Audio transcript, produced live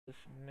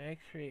This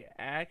next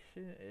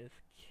reaction is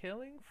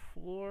Killing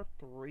Floor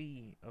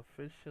 3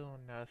 official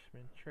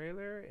announcement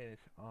trailer is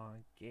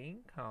on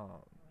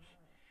Gamescom.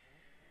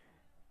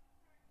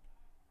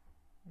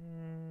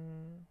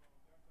 Hmm,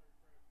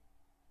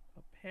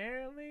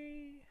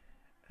 apparently,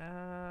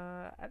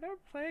 I never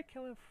played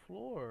Killing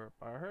Floor,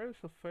 but I heard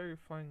it's a very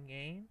fun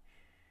game.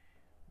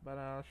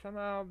 But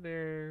somehow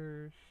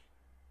there's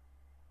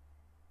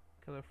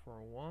Killer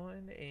Floor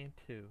 1 and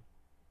 2.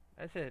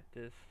 That's it,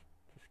 this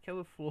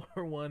Killer Floor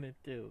 1 and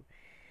 2.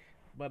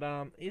 But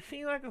it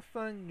seemed like a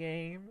fun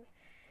game.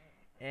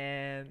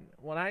 And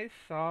when I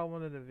saw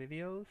one of the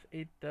videos,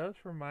 it does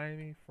remind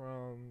me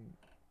from,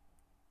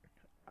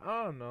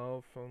 I don't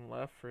know, from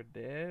Left 4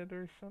 Dead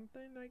or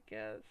something, I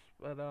guess.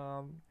 But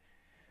I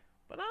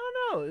don't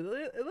know.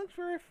 It looks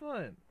very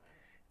fun.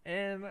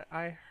 And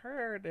I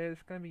heard that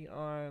it's gonna be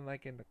on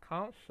like in the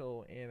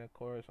console and of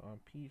course on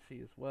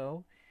PC as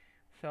well.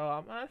 So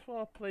I might as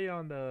well play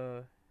on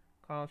the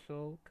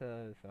console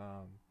because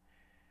I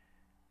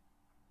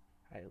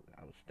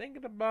was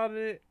thinking about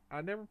it.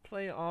 I never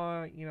played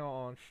on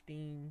on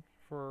Steam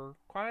for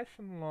quite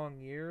some long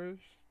years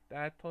that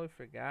I totally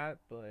forgot.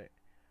 But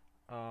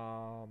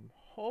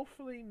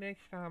hopefully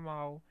next time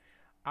I'll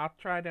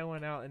try that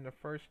one out in the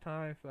first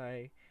time. If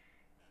I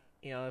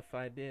if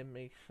I did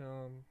make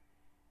some,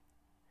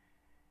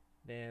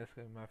 then it's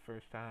gonna be my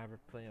first time ever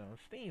playing on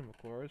Steam, of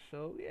course.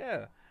 So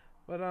yeah,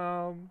 but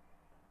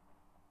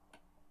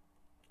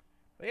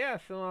yeah.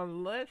 So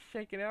let's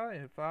check it out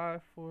in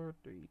 5, 4,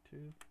 3,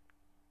 2.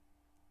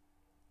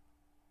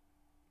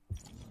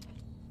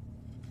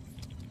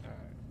 Alright.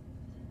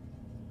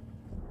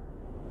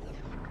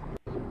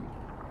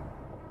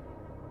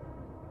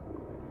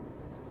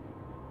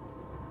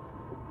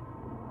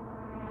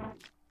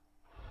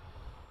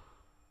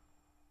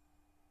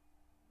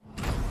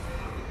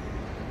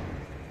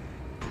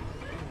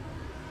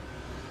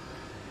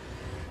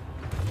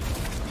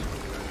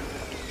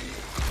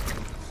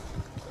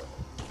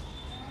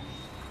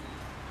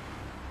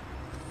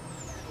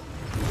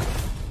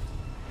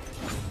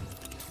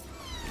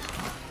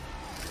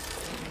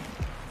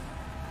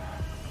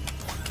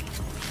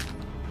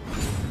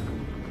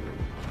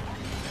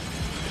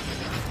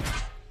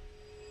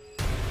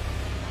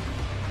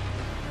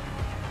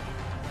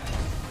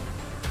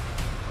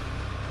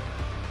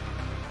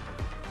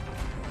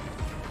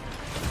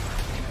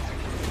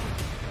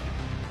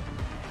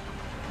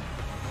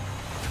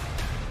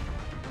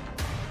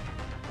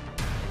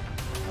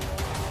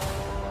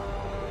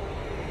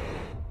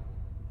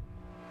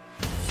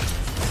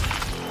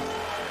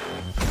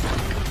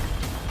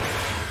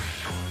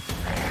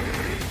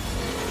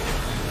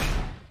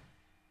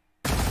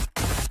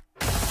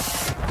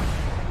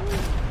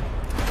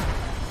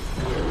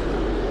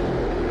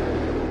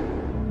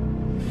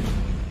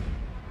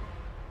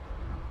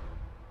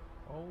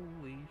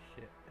 Holy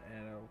shit!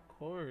 And of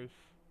course,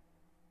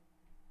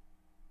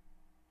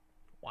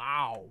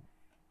 wow.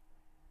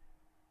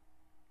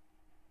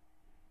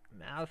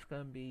 Now it's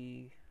gonna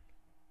be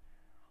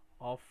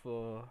off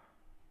of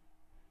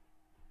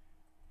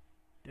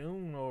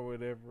Doom or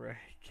whatever,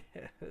 I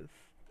guess.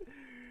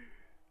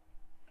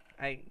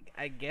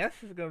 I guess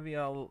it's gonna be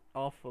all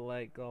off of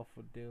off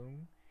of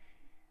Doom.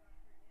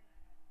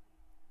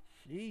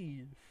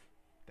 Jeez,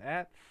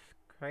 that's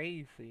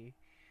crazy.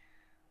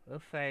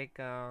 Looks like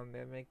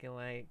they're making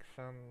like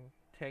some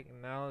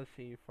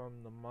technology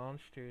from the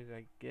monsters,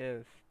 I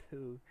guess,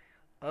 to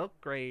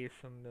upgrade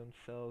from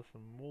themselves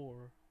some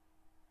more.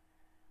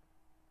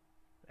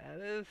 That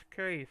is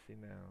crazy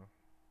now.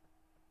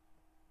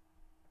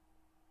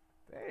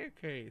 Very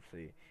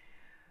crazy.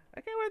 I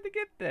can't wait to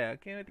get that. I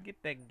can't wait to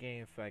get that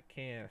game if I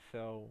can.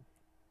 So,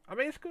 I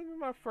mean, it's gonna be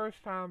my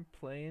first time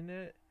playing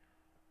it,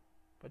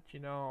 but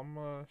I'm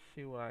gonna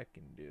see what I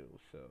can do.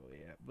 So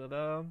yeah,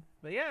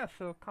 but yeah.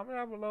 So comment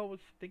down below what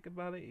you think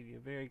about it. If you're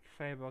very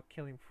excited about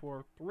Killing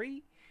Floor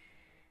 3,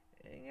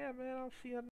 and yeah, man, I'll see you.